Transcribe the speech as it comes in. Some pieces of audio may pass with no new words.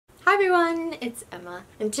Hi everyone, it's Emma,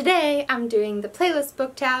 and today I'm doing the playlist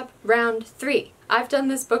book tab round 3. I've done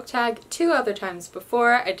this book tag 2 other times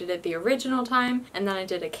before. I did it the original time, and then I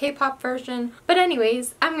did a K-pop version. But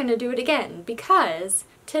anyways, I'm gonna do it again because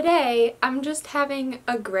today I'm just having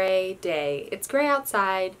a gray day. It's gray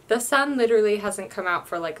outside. The sun literally hasn't come out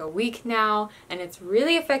for like a week now, and it's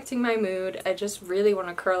really affecting my mood. I just really want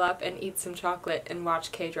to curl up and eat some chocolate and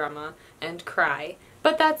watch K-drama and cry.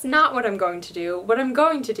 But that's not what I'm going to do. What I'm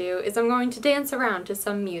going to do is I'm going to dance around to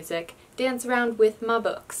some music, dance around with my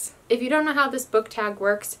books. If you don't know how this book tag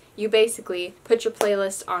works, you basically put your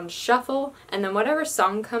playlist on shuffle, and then whatever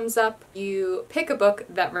song comes up, you pick a book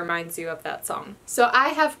that reminds you of that song. So I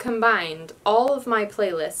have combined all of my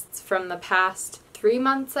playlists from the past 3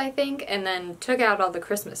 months, I think, and then took out all the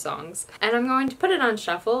Christmas songs. And I'm going to put it on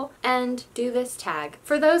shuffle and do this tag.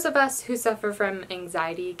 For those of us who suffer from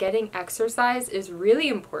anxiety, getting exercise is really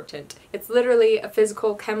important. It's literally a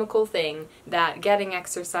physical, chemical thing that getting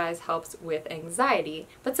exercise helps with anxiety.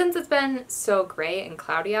 But since it's been so gray and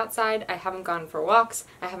cloudy outside, I haven't gone for walks,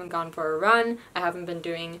 I haven't gone for a run, I haven't been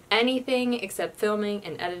doing anything except filming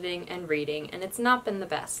and editing and reading, and it's not been the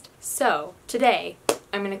best. So, today,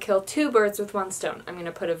 I'm going to kill 2 birds with 1 stone. I'm going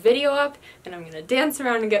to put a video up, and I'm going to dance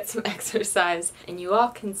around and get some exercise, and you all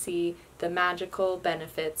can see the magical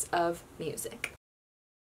benefits of music.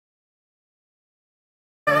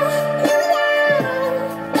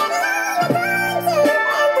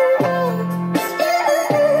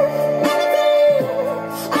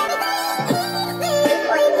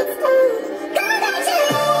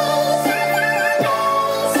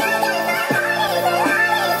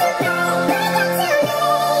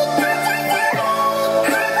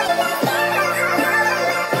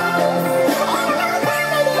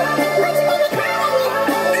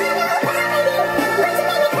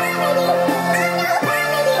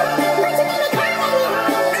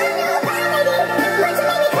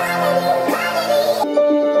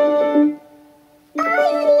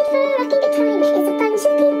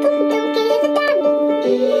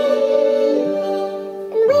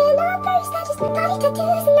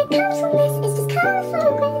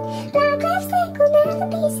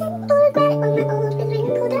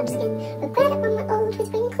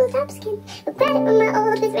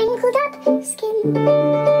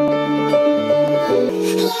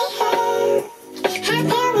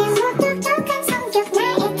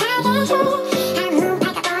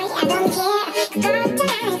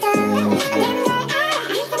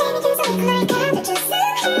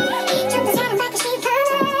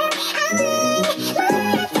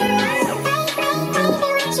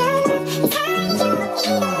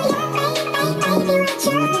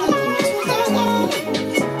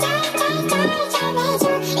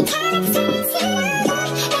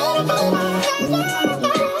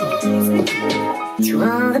 To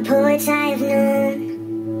all the poets I have known,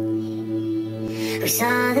 who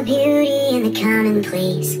saw the beauty in the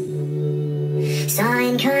commonplace, saw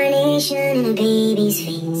incarnation in a baby's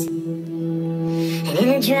face, and in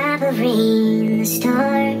a drop of rain, the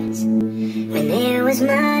stars, when there was mud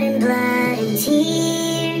and blood and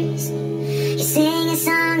tears, you sang a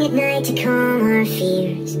song at night to calm our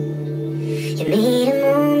fears. You made a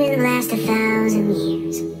moment last 1,000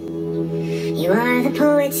 years. You are the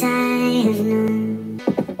poets I have known.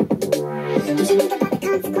 You should think about the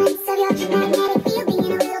consequence of your magnetic field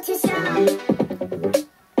being a little too strong.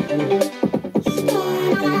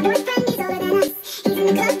 Yeah, my boyfriend is older than us. He's in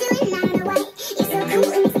the club doing I don't know what. You're so cool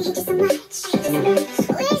and I hate you so much.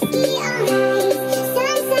 Whiskey on ice,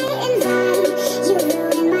 sunset and vine. You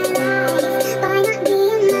ruined my life by not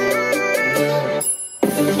being mine.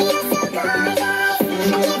 You're so gorgeous,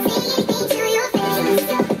 I can't say anything to your face.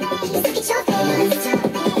 Just look at your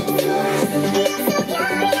face.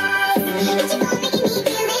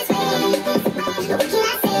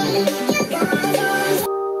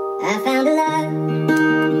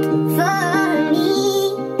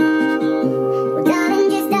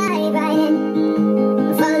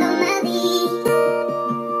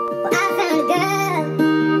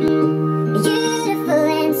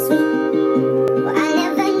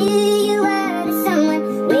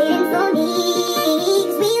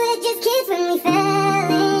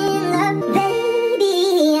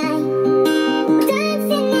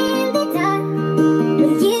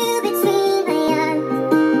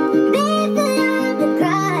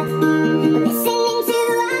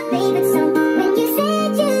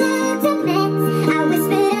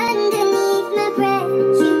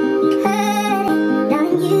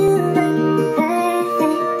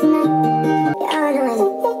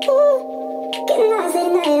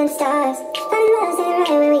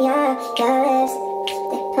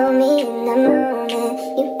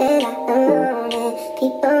 and I know that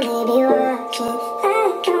people may be watching. I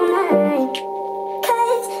don't mind,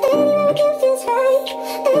 'cause anywhere it feels right,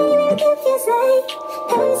 anywhere it feels like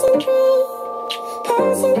passing free,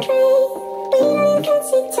 passing free. We don't even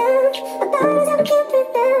fancy town, about us I can't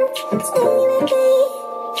pronounce. So anywhere be,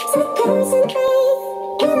 it's like passing free.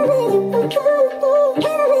 When I'm with you,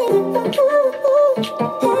 when I'm with you,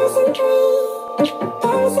 passing free,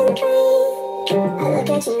 passing free. I look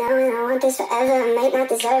at you now and I want this forever. I might not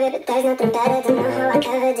deserve it, but there's nothing better to know how I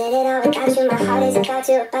ever did it all without you. My heart is about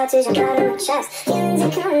to jump out of my chest. Feelings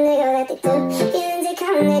are coming, they go like they do. Feelings are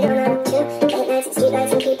coming, they don't know what to. Late nights and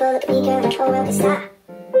streetlights and people look weaker, the whole world can stop.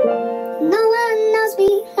 No one knows me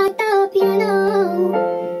like the piano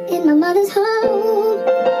in my mother's home.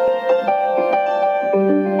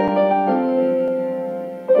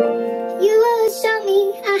 You would show me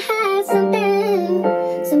I had something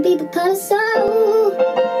some people call a soul.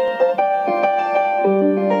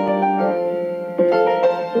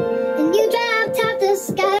 And you dropped out the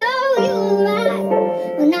sky, oh you were right,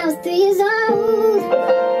 when I was 3 years old.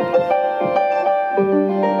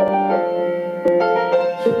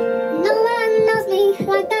 No one knows me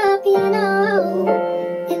like the piano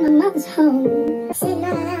in my mother's home. Sitting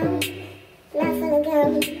all alone, mouth full of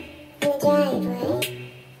gum, in the driveway.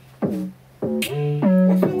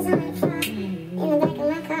 My friends on my phone, in the back of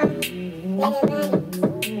my car, laying back.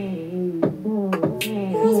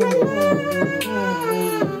 Where's my mind?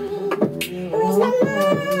 Where's my mind? Where's my mind? Where's my mind?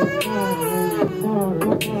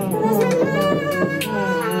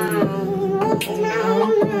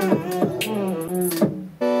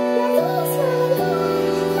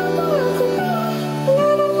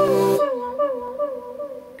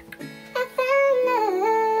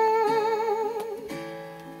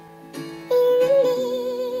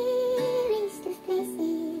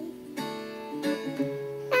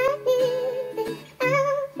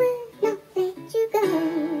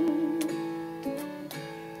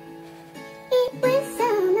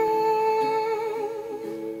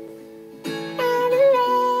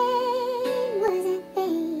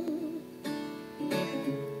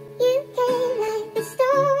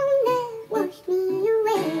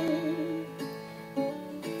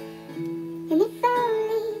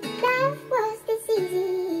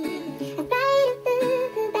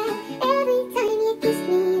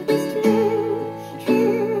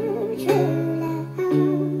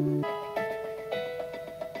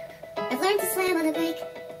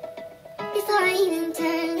 Before I even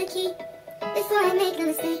turn the key, before I make a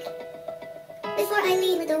mistake, before I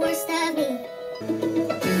lead with the worst of me.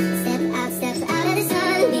 Step out of the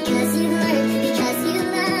sun, because you learn, because you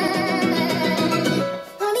learn.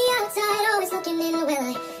 On the outside, always looking in, will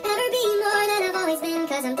I ever be more than I've always been?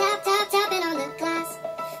 'Cause I'm tapping on the glass,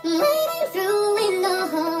 waiting through a window,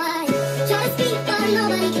 I try to speak, but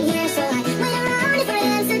nobody can hear, so I wait around for an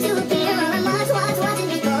answer to appear, or I'm watching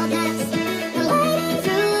people pass. I'm waiting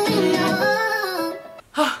through a window.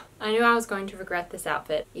 I knew I was going to regret this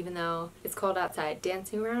outfit, even though it's cold outside.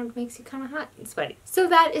 Dancing around makes you kind of hot and sweaty. So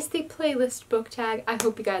that is the playlist book tag. I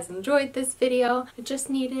hope you guys enjoyed this video. I just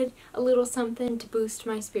needed a little something to boost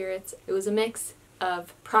my spirits. It was a mix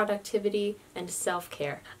of productivity and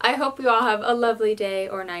self-care. I hope you all have a lovely day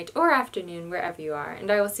or night or afternoon wherever you are, and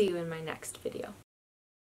I will see you in my next video.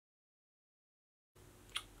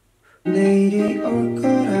 내일이 올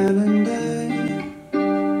거라는데